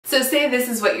So say this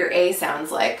is what your A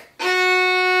sounds like.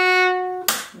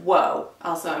 Whoa.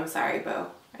 Also, I'm sorry, Bo.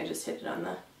 I just hit it on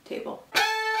the table.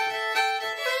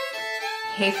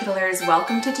 Hey fiddlers,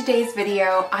 welcome to today's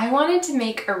video. I wanted to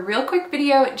make a real quick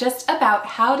video just about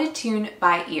how to tune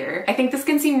by ear. I think this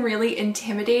can seem really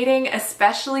intimidating,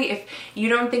 especially if you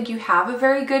don't think you have a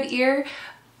very good ear,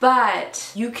 but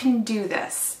you can do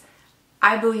this.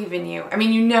 I believe in you. I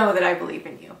mean, you know that I believe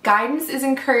in you. Guidance is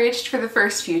encouraged for the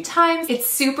first few times. It's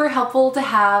super helpful to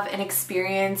have an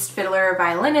experienced fiddler or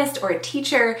violinist or a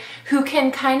teacher who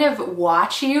can kind of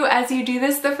watch you as you do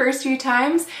this the first few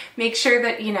times. Make sure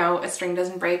that, you know, a string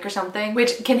doesn't break or something,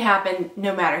 which can happen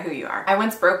no matter who you are. I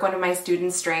once broke one of my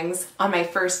students' strings on my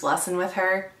first lesson with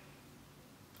her.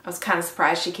 I was kind of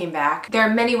surprised she came back. There are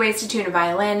many ways to tune a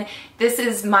violin. This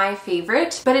is my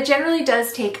favorite, but it generally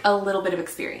does take a little bit of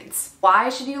experience. Why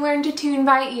should you learn to tune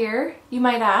by ear, you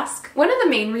might ask? One of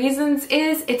the main reasons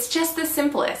is it's just the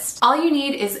simplest. All you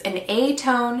need is an A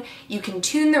tone. You can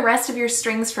tune the rest of your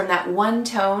strings from that one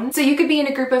tone. So you could be in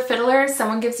a group of fiddlers,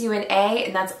 someone gives you an A,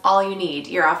 and that's all you need.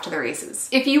 You're off to the races.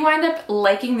 If you wind up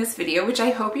liking this video, which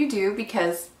I hope you do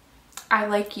because I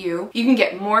like you. You can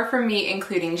get more from me,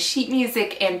 including sheet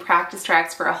music and practice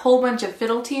tracks for a whole bunch of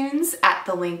fiddle tunes at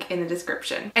the link in the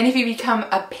description. And if you become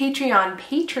a Patreon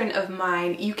patron of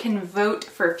mine, you can vote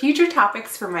for future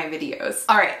topics for my videos.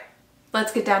 All right,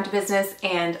 let's get down to business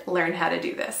and learn how to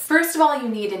do this. First of all, you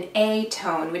need an A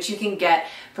tone, which you can get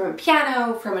from a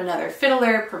piano, from another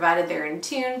fiddler, provided they're in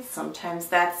tune. Sometimes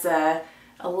that's a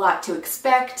lot to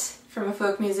expect from a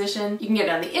folk musician. You can get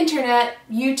it on the internet,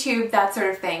 YouTube, that sort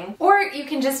of thing. Or you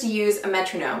can just use a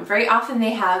metronome. Very often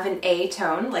they have an A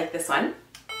tone, like this one.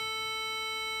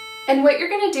 And what you're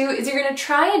gonna do is you're gonna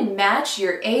try and match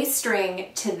your A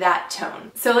string to that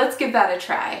tone. So let's give that a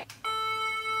try.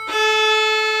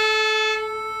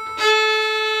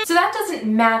 So that doesn't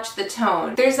match the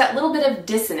tone. There's that little bit of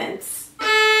dissonance.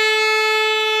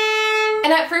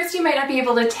 And at first you might not be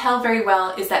able to tell very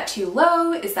well, is that too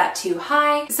low? Is that too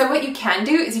high? So what you can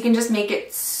do is you can just make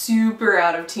it super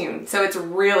out of tune, so it's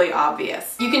really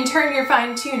obvious. You can turn your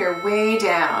fine tuner way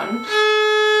down.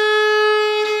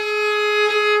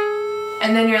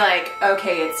 And then you're like,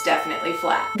 okay, it's definitely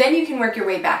flat. Then you can work your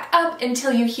way back up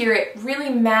until you hear it really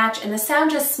match and the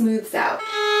sound just smooths out.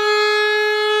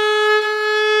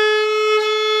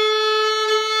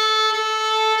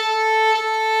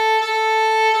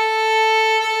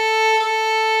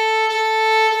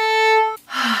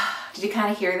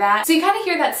 Kind of hear that? So you kind of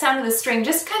hear that sound of the string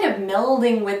just kind of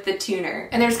melding with the tuner.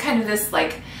 And there's kind of this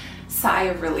like sigh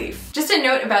of relief. Just a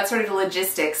note about sort of the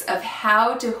logistics of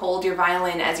how to hold your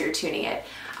violin as you're tuning it.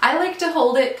 I like to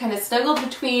hold it kind of snuggled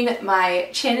between my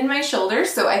chin and my shoulder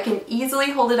so I can easily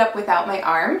hold it up without my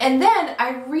arm. And then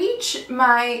I reach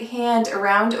my hand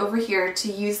around over here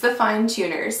to use the fine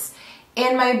tuners.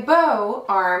 And my bow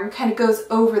arm kind of goes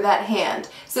over that hand.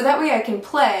 So that way I can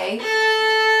play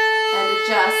and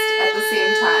adjust at the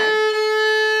same time.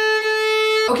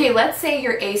 Okay, let's say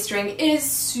your A string is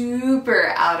super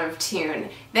out of tune.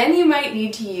 Then you might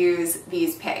need to use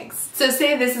these pegs. So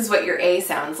say this is what your A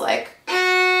sounds like.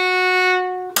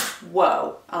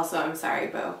 Whoa. Also, I'm sorry,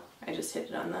 Bo. I just hit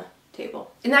it on the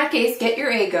table. In that case, get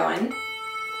your A going.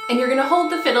 And you're gonna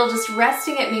hold the fiddle, just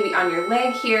resting it maybe on your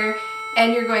leg here,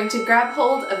 and you're going to grab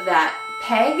hold of that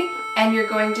peg and you're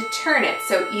going to turn it.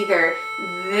 So either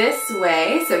this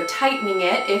way, so tightening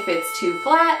it if it's too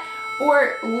flat,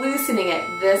 or loosening it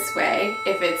this way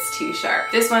if it's too sharp.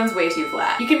 This one's way too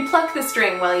flat. You can pluck the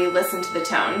string while you listen to the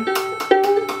tone.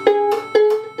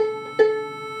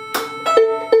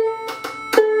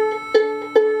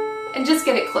 And just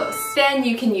get it close. Then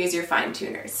you can use your fine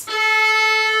tuners.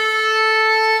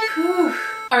 Whew.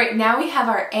 All right, now we have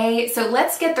our A, so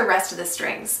let's get the rest of the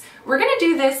strings. We're gonna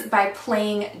do this by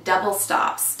playing double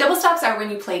stops. Double stops are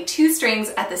when you play two strings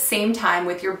at the same time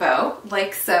with your bow,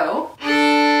 like so.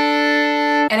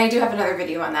 And I do have another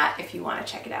video on that if you wanna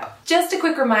check it out. Just a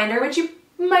quick reminder, which you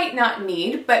might not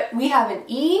need, but we have an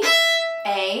E,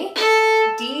 A,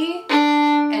 D,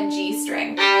 and G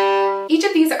string. Each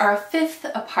of these are a fifth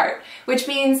apart, which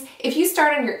means if you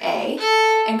start on your A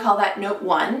and call that note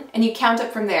 1, and you count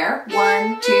up from there,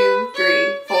 1, 2,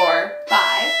 3, 4,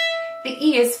 5, the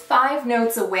E is 5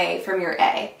 notes away from your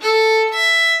A.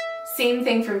 Same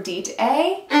thing from D to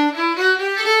A,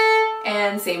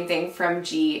 and same thing from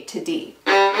G to D.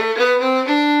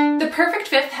 The perfect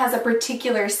fifth has a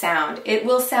particular sound. It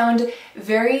will sound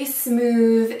very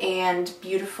smooth and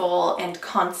beautiful and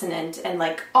consonant and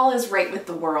like all is right with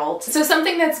the world. So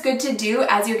something that's good to do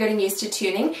as you're getting used to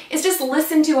tuning is just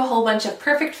listen to a whole bunch of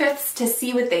perfect fifths to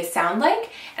see what they sound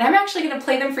like. And I'm actually going to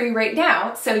play them for you right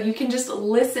now so you can just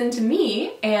listen to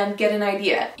me and get an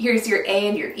idea. Here's your A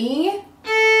and your E,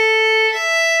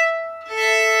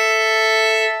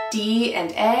 D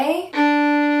and A,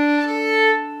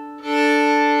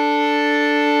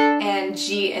 and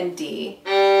G and D.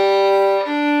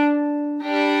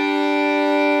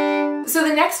 So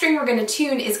the next string we're going to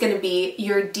tune is going to be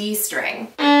your D string.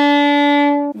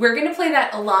 We're going to play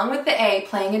that along with the A,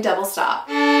 playing a double stop.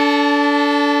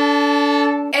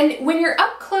 And when you're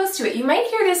up close to it, you might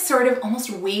hear this sort of almost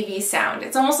wavy sound.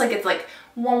 It's almost like it's like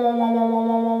wah, wah, wah, wah, wah,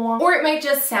 wah, wah. Or it might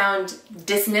just sound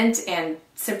dissonant and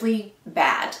simply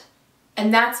bad.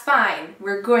 And that's fine.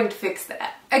 We're going to fix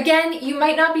that. Again, you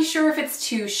might not be sure if it's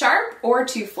too sharp or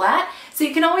too flat, so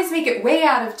you can always make it way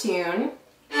out of tune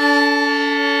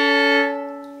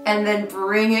and then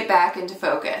bring it back into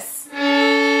focus.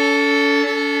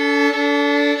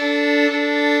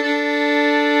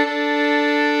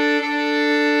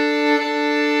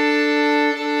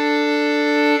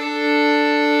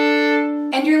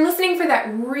 And you're listening for that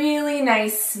really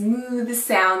nice smooth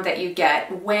sound that you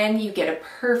get when you get a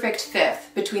perfect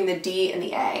fifth between the D and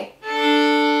the A.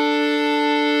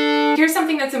 Here's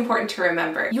something that's important to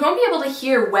remember. You won't be able to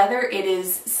hear whether it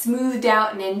is smoothed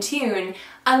out and in tune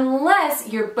unless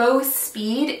your bow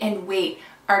speed and weight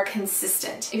are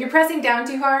consistent. If you're pressing down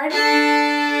too hard,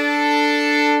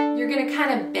 you're gonna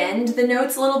kind of bend the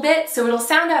notes a little bit, so it'll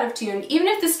sound out of tune even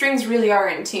if the strings really are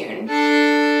in tune.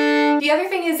 The other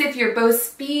thing is if your bow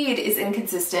speed is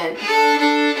inconsistent,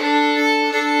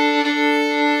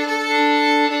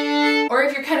 or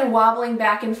if you're kind of wobbling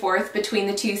back and forth between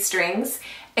the two strings,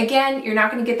 again, you're not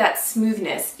going to get that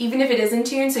smoothness, even if it is in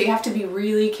tune, so you have to be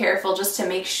really careful just to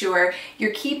make sure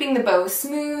you're keeping the bow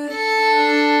smooth,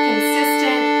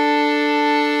 consistent,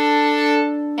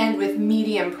 and with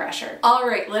medium pressure. All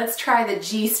right, let's try the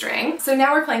G string. So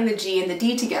now we're playing the G and the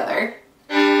D together.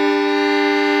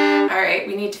 All right,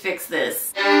 we need to fix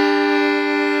this.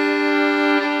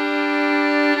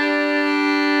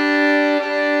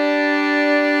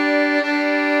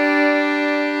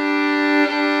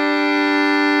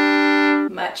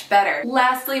 Much better.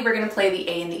 Lastly, we're going to play the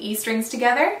A and the E strings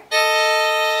together.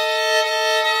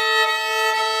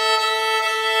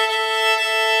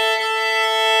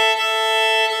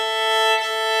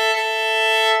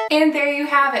 And there you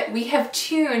have it. We have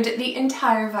tuned the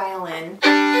entire violin.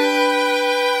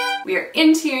 We are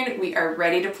in tune. We are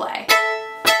ready to play.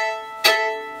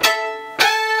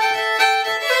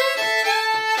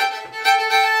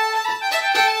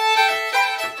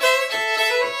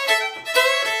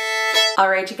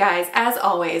 Alright you guys, as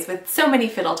always, with so many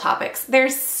fiddle topics,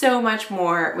 there's so much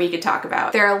more we could talk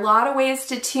about. There are a lot of ways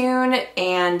to tune,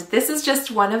 and this is just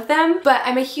one of them, but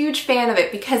I'm a huge fan of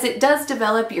it because it does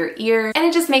develop your ear, and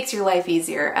it just makes your life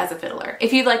easier as a fiddler.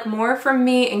 If you'd like more from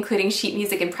me, including sheet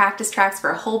music and practice tracks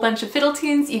for a whole bunch of fiddle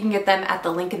tunes, you can get them at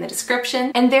the link in the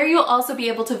description, and there you'll also be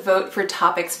able to vote for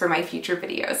topics for my future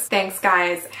videos. Thanks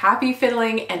guys, happy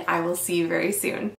fiddling, and I will see you very soon.